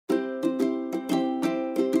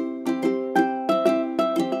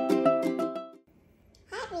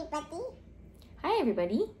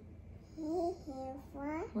everybody.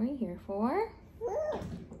 We're here for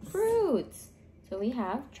fruits. So we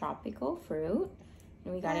have tropical fruit.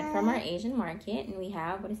 And we got it from our Asian market. And we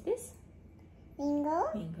have, what is this? Mango.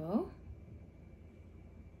 Mango.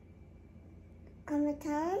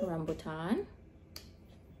 Rambutan. Rambutan.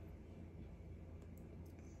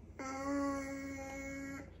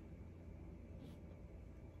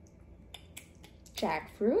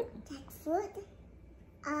 Jackfruit. Jackfruit.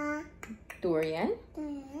 Durian.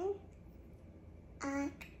 Durian.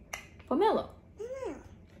 Pomelo.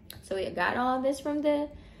 So we got all of this from the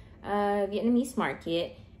Vietnamese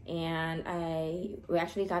market, and we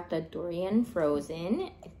actually got the durian frozen,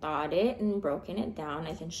 thawed it and broken it down.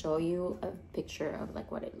 I can show you a picture of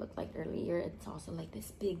like what it looked like earlier. It's also like this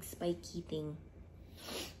big spiky thing.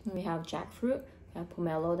 And we have jackfruit, we have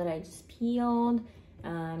pomelo that I just peeled,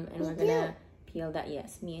 and we're gonna peel that.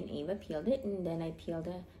 Yes, me and Ava peeled it, and then I peeled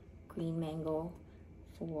a green mango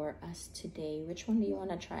for us today. Which one do you want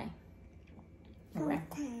to try?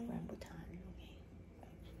 Rambutan. Okay.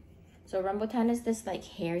 So rambutan is this like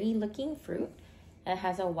hairy looking fruit. It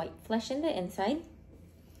has a white flesh in the inside,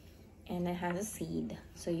 and it has a seed.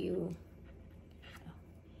 So you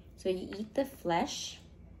eat the flesh,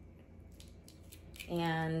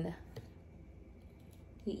 and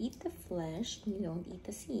you eat the flesh. You don't eat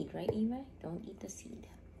the seed, right, Eva? Don't eat the seed.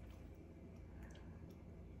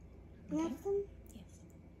 Okay. Nothing. Yes.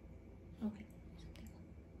 Okay.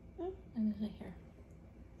 And there's a hair.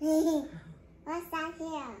 What's that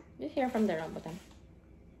here? You hear from the rambutan.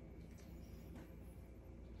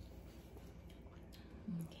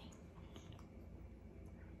 Okay.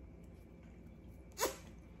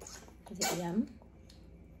 Is it yum?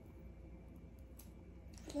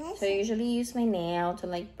 Yes. So I usually use my nail to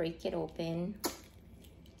like break it open.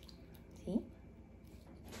 See?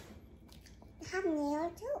 I have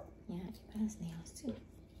nails too. Yeah, it has nails too.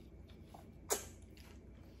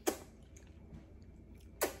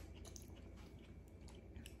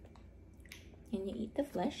 And you eat the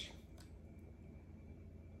flesh.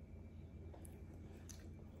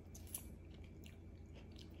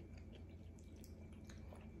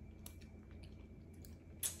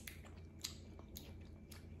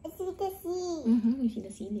 I see the seed. You see the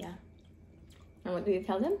seed, yeah. And what do you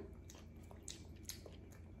tell them?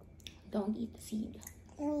 Don't eat the seed.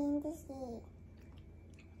 Don't eat the seed.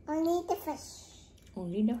 Only the fish.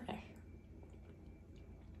 Only the flesh.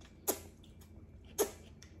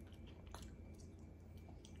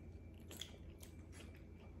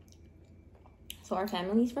 So our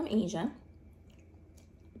family is from Asia.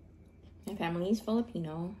 My family is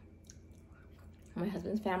Filipino. My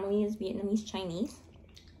husband's family is Vietnamese Chinese.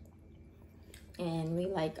 And we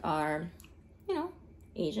like our,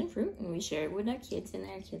 Asian fruit, and we share it with our kids, and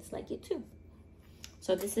our kids like it too.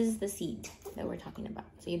 So this is the seed that we're talking about.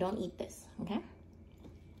 So you don't eat this, okay?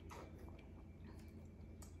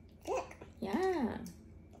 Look. Yeah.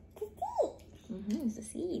 The seed. It's the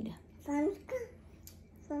seed. From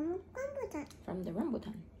rambutan. From the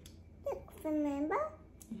rambutan. Look, remember?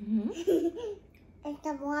 It's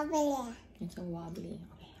a wobbly. It's a wobbly.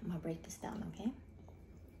 Okay, I'm gonna break this down, okay?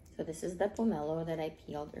 So this is the pomelo that I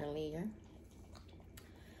peeled earlier.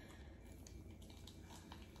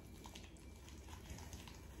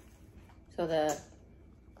 So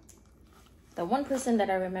the one person that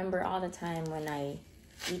I remember all the time when I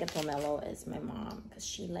eat a pomelo is my mom, because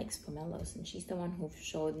she likes pomelos, and she's the one who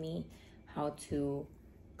showed me how to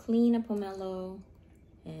clean a pomelo.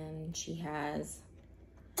 And she has,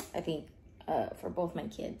 I think, for both my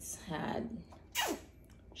kids, had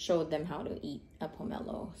showed them how to eat a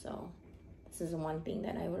pomelo. So this is the one thing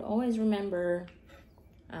that I would always remember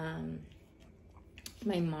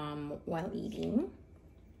my mom while eating.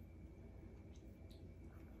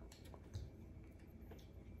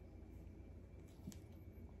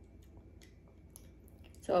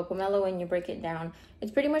 So a pomelo, when you break it down,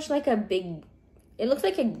 it's pretty much like it looks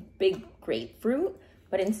like a big grapefruit,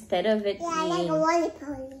 but instead of it being like a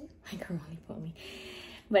roly-poly. Like a roly-poly.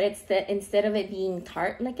 But instead of it being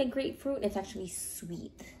tart like a grapefruit, it's actually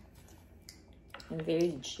sweet and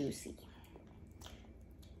very juicy.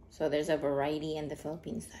 So there's a variety in the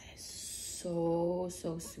Philippines that is so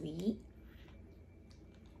sweet.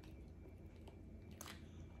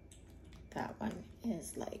 That one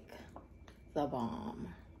is like the bomb.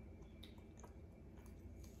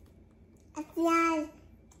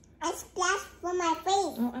 I splashed from my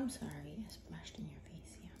face. Oh, I'm sorry. I splashed in your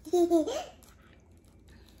face, yeah.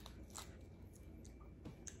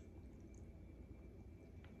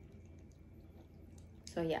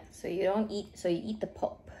 So yeah, so you eat the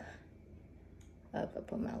pulp of a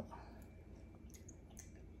pomelo.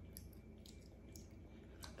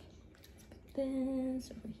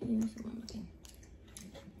 this over here. So I'm looking.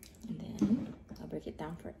 And then I'll break it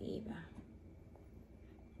down for Ava.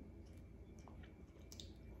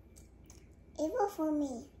 Ava for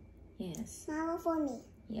me. Yes. Mama for me.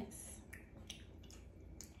 Yes.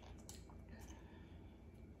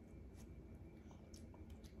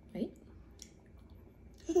 Right?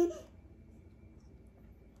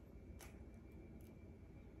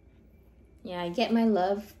 Yeah, I get my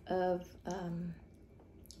love of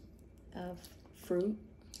fruit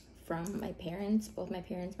from my parents, both my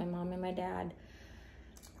parents, my mom and my dad.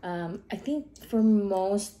 I think for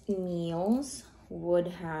most meals would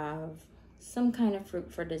have some kind of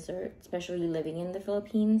fruit for dessert, especially living in the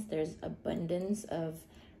Philippines. There's abundance of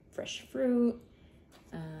fresh fruit.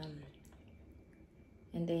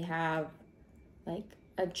 And they have like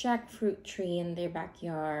a jackfruit tree in their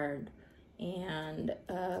backyard. And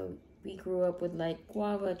we grew up with like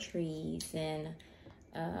guava trees and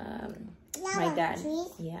my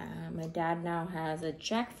dad now has a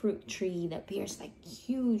jackfruit tree that bears like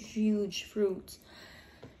huge fruits.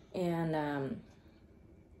 And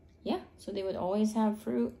yeah, so they would always have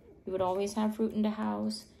fruit. We would always have fruit in the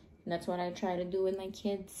house. And that's what I try to do with my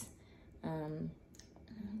kids.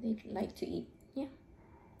 They like to eat,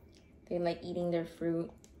 they like eating their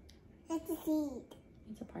fruit. That's a seed.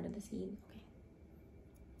 It's a part of the seed. Okay.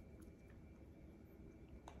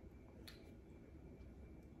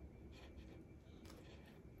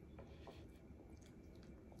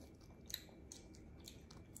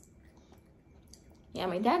 Yeah,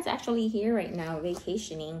 my dad's actually here right now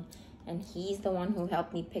vacationing, and he's the one who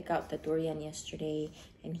helped me pick out the durian yesterday,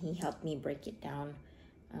 and he helped me break it down.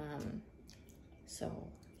 So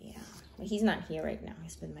yeah, well, he's not here right now.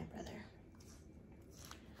 He's with my brother,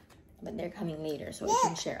 but they're coming later, so we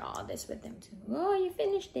can share all this with them too. Oh, you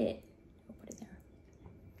finished it. I'll put it there.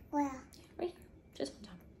 Where? Right here, just on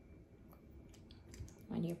top.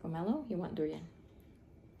 Want your pomelo? You want durian?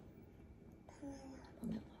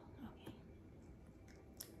 Pomelo.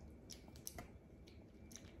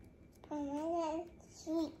 Pomelo is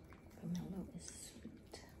sweet. Pomelo is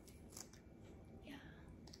sweet. Yeah.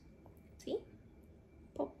 See?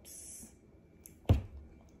 Pops.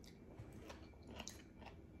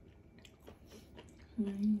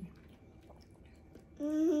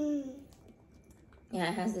 Yeah,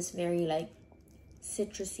 it has this very like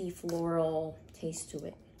citrusy floral taste to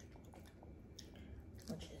it,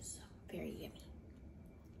 which is very yummy.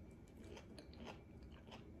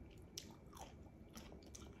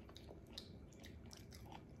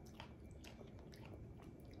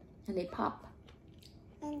 And they pop.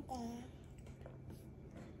 And then,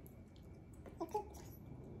 look at this.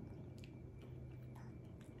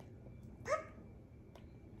 Pop.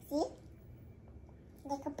 See?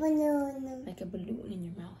 Like a balloon. Like a balloon in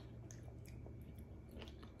your mouth.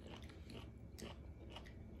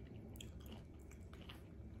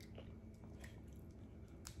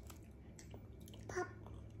 Pop.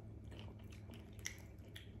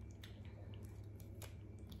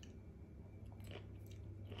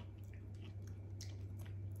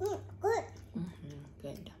 Good.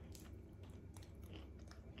 Good.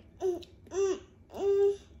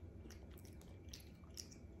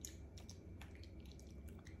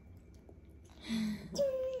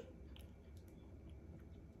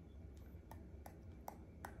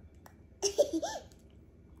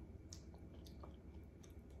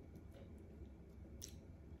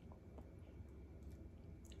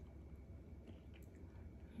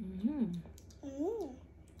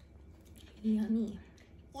 Yummy.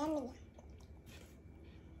 Yummy.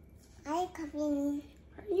 Are you copying me?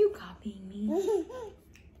 Are you copying me?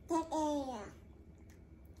 That area.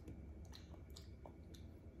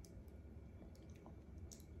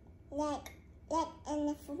 Like that and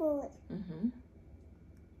the food.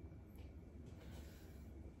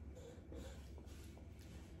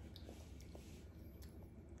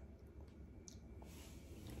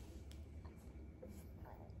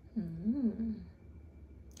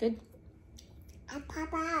 Good. I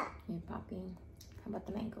pop out. You're popping. How about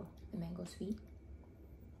the mango? The mango sweet?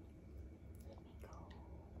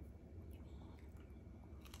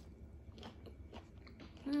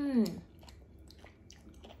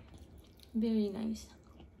 Very nice.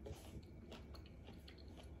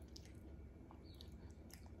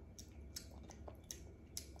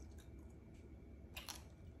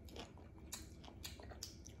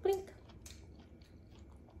 Blink.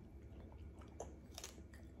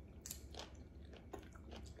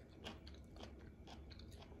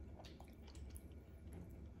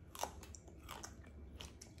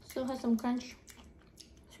 Still has some crunch.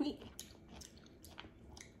 Sweet.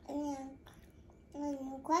 And then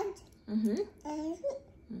crunch. Mm-hmm. And sweet.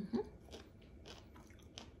 Mm-hmm.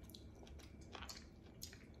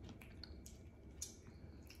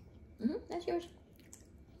 That's yours.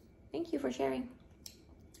 Thank you for sharing.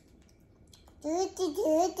 Yeah.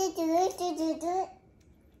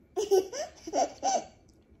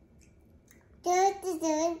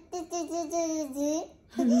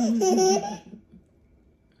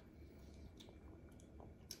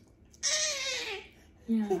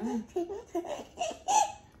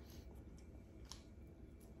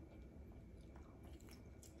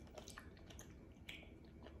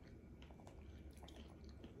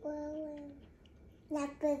 Not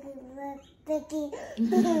biggie.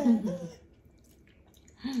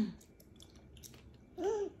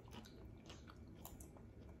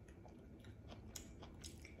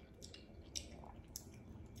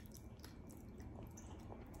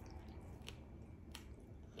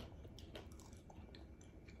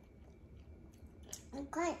 I'm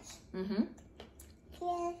crunch.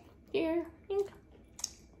 Here. Here.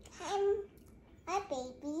 Hi,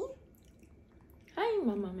 baby. Hi,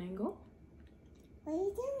 Mama Mango. What are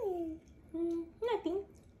you doing? Nothing.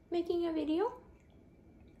 Making a video.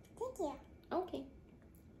 Thank you. Okay.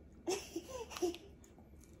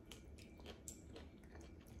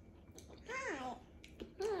 Hi.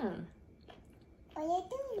 What are you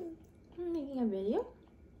doing? I'm making a video.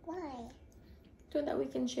 Why? So that we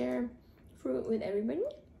can share fruit with everybody.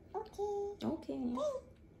 Okay. Okay. Bye.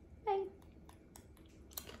 Bye.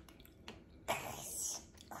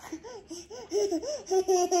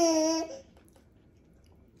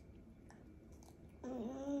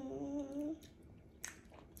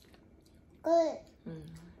 Good.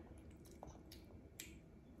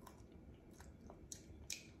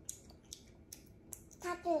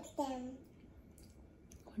 Stop with them.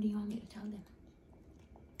 What do you want me to tell them?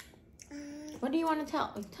 What do you want to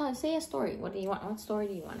tell? Say a story. What story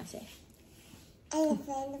do you want to say?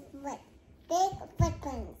 Elephant with big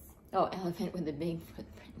footprints. Oh, elephant with the big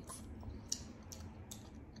footprints.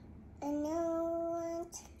 And no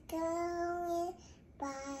one's going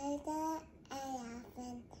by the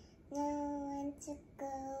elephant. No one to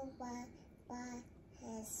go by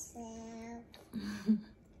herself.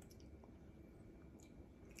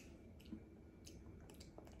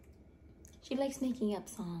 She likes making up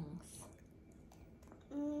songs.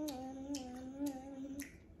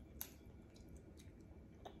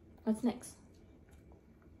 What's next?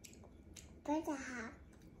 Birds are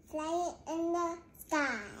flying in the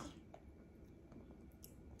sky.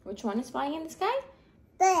 Which one is flying in the sky?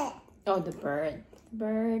 Bird. Oh, the bird. The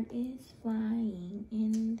bird is flying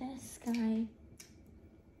in the sky,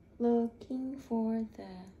 looking for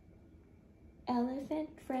the elephant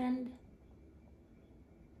friend.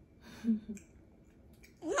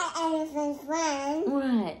 My elephant friend.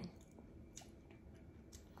 What?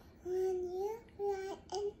 When you fly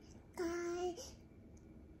in the sky,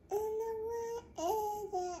 and the one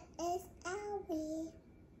is out,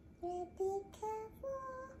 be careful.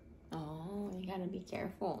 Oh, you gotta be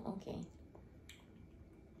careful. Okay.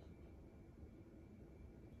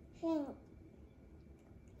 Sing.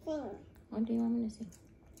 What do you want me to sing?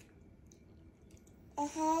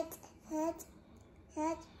 Hurt.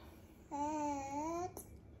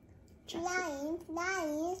 Flying,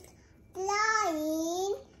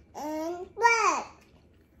 and bird.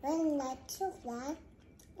 When not to fly,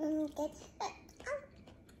 and get hurt.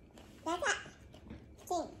 Like that.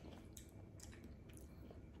 Sing.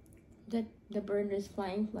 The bird is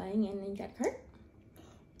flying, and he got hurt.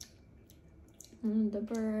 The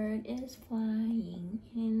bird is flying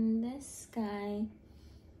in the sky,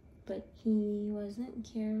 but he wasn't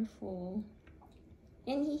careful,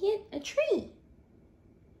 and he hit a tree.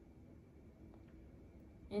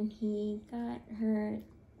 And he got hurt,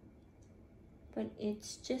 but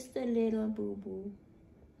it's just a little boo-boo.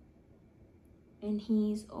 And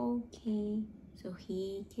he's okay, so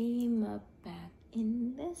he came up back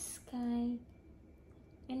in the sky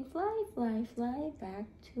and fly back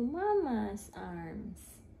to Mama's arms.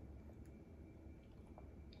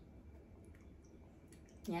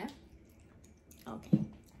 Yeah? Okay.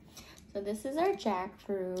 So this is our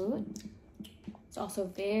jackfruit. It's also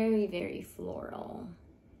very, very floral.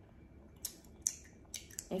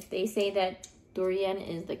 If they say that durian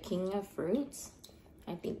is the king of fruits,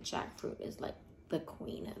 I think jackfruit is like the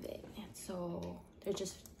queen of it. And so they're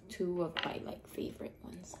just two of my favorite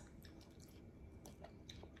ones.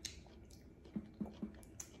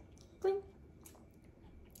 Bling.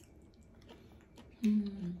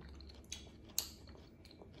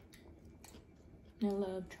 I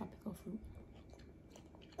love tropical fruit.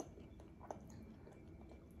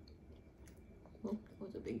 Oh, that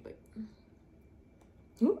was a big bite.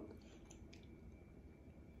 Ooh.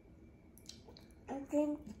 I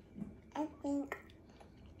think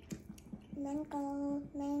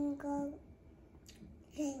mango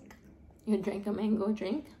You drank a mango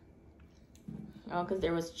drink? Oh, because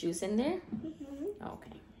there was juice in there? Mm-hmm.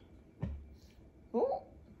 Okay. Oh.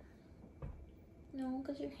 No,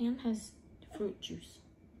 because your hand has fruit juice.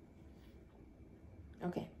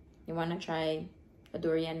 Okay. You want to try a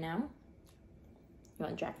durian now? You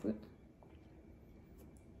want jackfruit?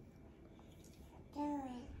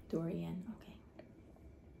 Durian. Okay.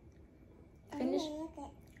 Finish.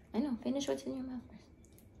 I know. Finish what's in your mouth first.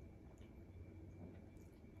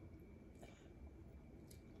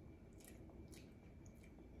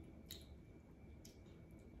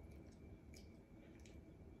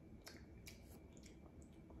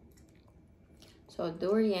 So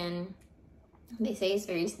durian, they say it's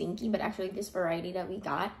very stinky, but actually this variety that we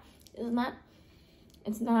got is not,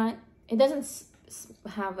 it doesn't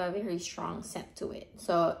have a very strong scent to it.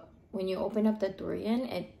 So when you open up the durian,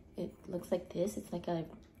 it looks like this. It's like a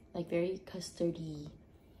very custardy,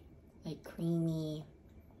 like creamy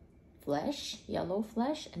flesh, yellow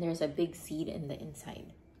flesh, and there's a big seed in the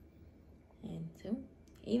inside. And so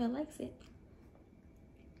Ava likes it.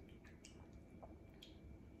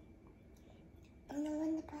 I don't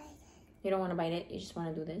want to bite it. You don't want to bite it? You just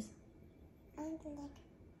want to do this? I want to lick.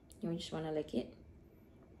 You just want to lick it?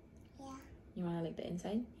 Yeah. You want to lick the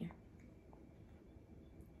inside? Here.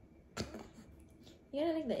 You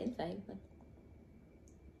gotta lick the inside. But...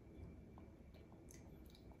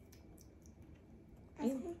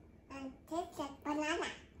 It tastes like banana.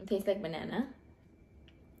 It tastes like banana.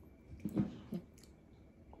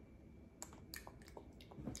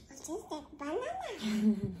 It tastes like banana.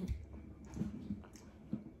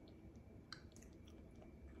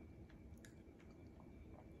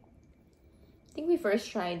 I think we first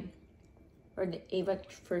tried, or Ava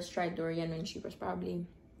first tried durian when she was probably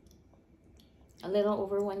a little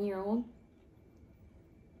over 1 year old.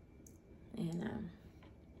 And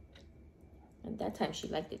at that time she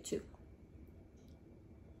liked it too.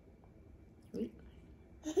 Wait.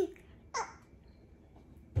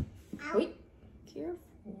 Wait. Careful.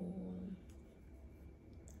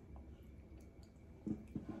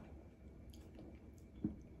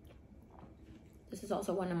 This is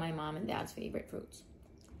also one of my mom and dad's favorite fruits.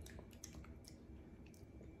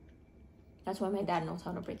 That's why my dad knows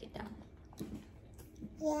how to break it down.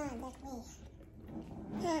 Yeah, like me.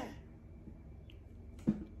 Huh.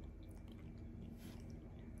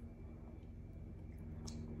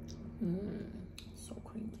 So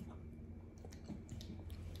creamy.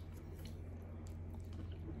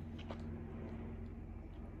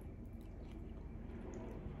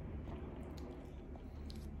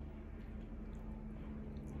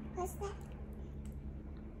 What's that?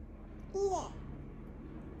 Eat it.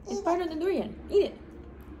 It's part of the durian. Eat it.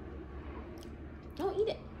 No, eat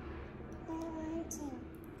it. I want to.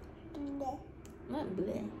 Bleh. Not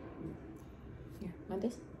bleh. Here, want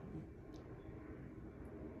this?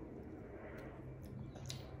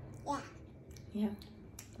 Yeah. Yeah.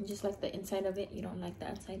 You just like the inside of it. You don't like the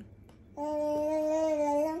outside.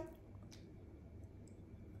 Mm.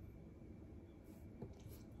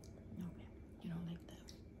 Okay. You don't like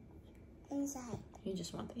the Inside. You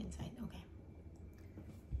just want the inside. Okay.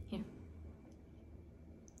 Here.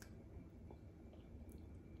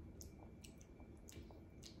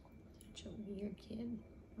 Such a weird kid.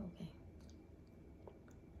 Okay.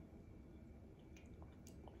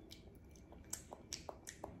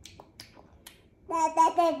 Yeah,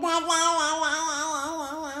 big one.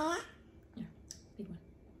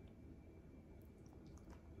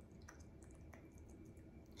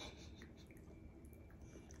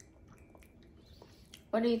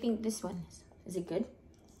 What do you think this one is? Is it good?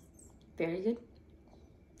 Very good?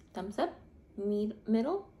 Thumbs up?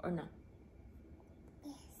 Middle or no?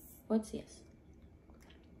 Yes. What's yes?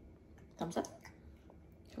 Thumbs up?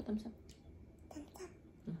 Show thumbs up. Thumbs up.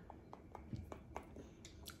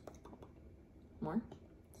 More?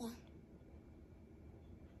 Yeah.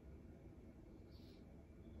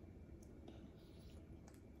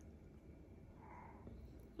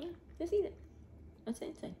 Yeah, just eat it. What's the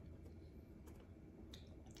inside?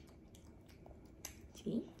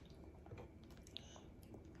 See?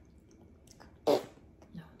 No,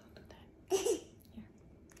 don't do that. Here.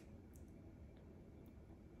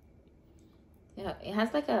 Yeah, it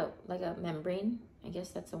has like a membrane. I guess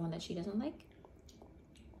that's the one that she doesn't like.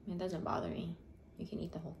 It doesn't bother me. You can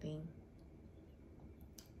eat the whole thing.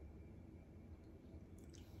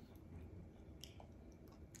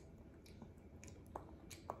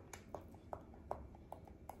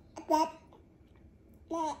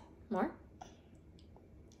 More?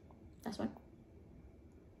 Last one?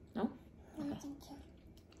 No? No, Okay. thank you.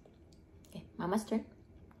 Okay, Mama's turn.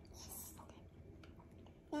 Yes.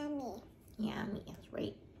 Okay. Yummy. Yummy, that's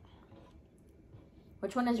right.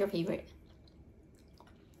 Which one is your favorite?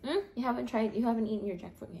 You haven't eaten your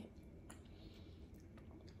jackfruit yet.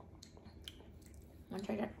 Want to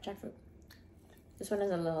try that jackfruit? This one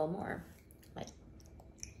is a little more like.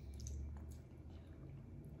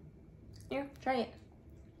 Here, try it.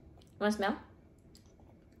 Want to smell?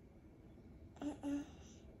 Want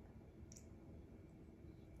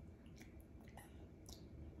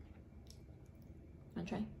to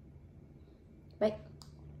try? Bite.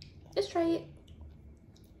 Just try it.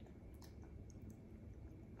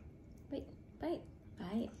 Bite, bite,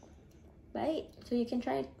 bite, bite. So you can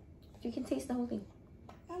try it. You can taste the whole thing.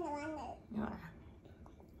 I don't want it. Yeah.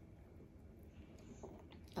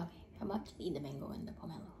 Okay, how about you eat the mango and the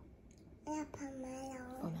pomelo? Yeah,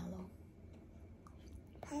 pomelo.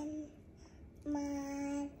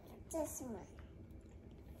 Pomelo. This one.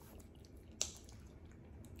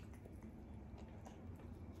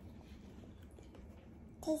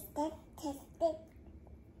 Taste it, taste it.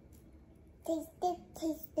 Taste it,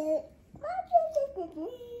 taste it.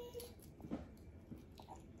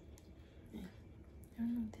 I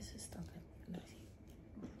don't know if this is still good. Let me see.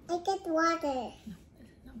 I get water. No, this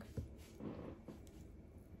is not good.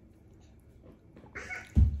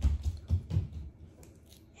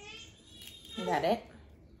 You got it?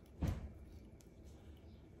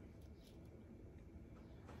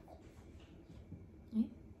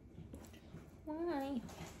 Why? Okay,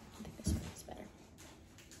 I think this one is better.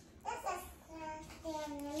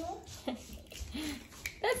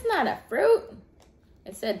 That's not a fruit.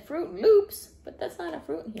 It said Fruit Loops, but that's not a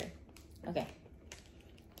fruit here. Okay.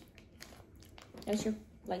 That's your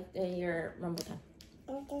your rambutan.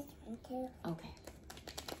 And this one too. Okay.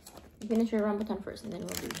 You finish your rambutan first, and then we'll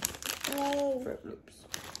do Fruit Loops.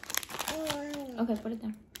 Okay, put it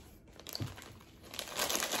down.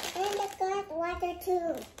 And I got water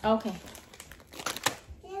too. Okay.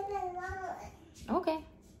 Okay.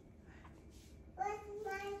 What's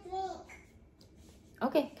my drink?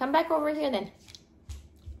 Okay, come back over here then.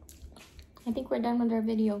 I think we're done with our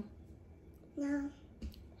video. No.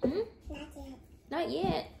 Hmm? Not yet. Not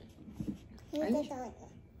yet. I Are you need to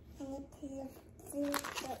do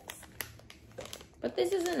fruits. But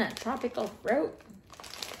this isn't a tropical fruit.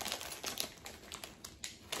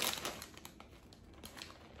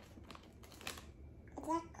 It's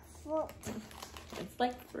like fruit. It's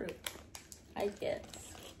like fruit, I guess.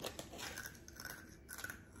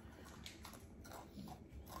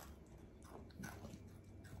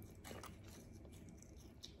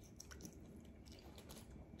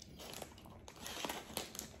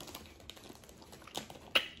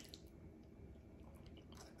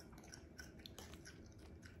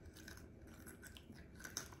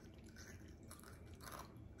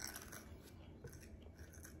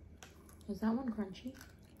 Is that one crunchy?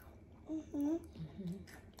 Mm-hmm.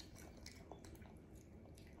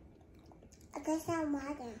 I got some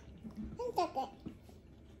water. And take it.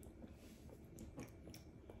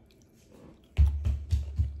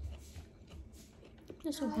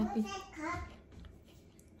 I'm so happy. What's that cup?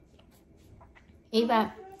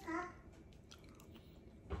 Ava, What's that cup?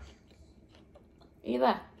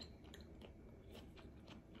 Ava.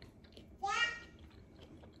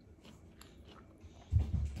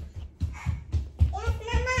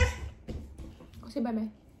 Say bye-bye.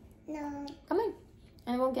 No. Come on.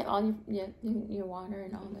 And we'll get all your water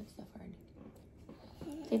and all that stuff already.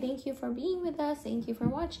 Okay, thank you for being with us. Thank you for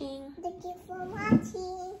watching. Thank you for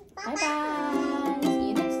watching. Bye-bye. See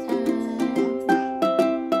you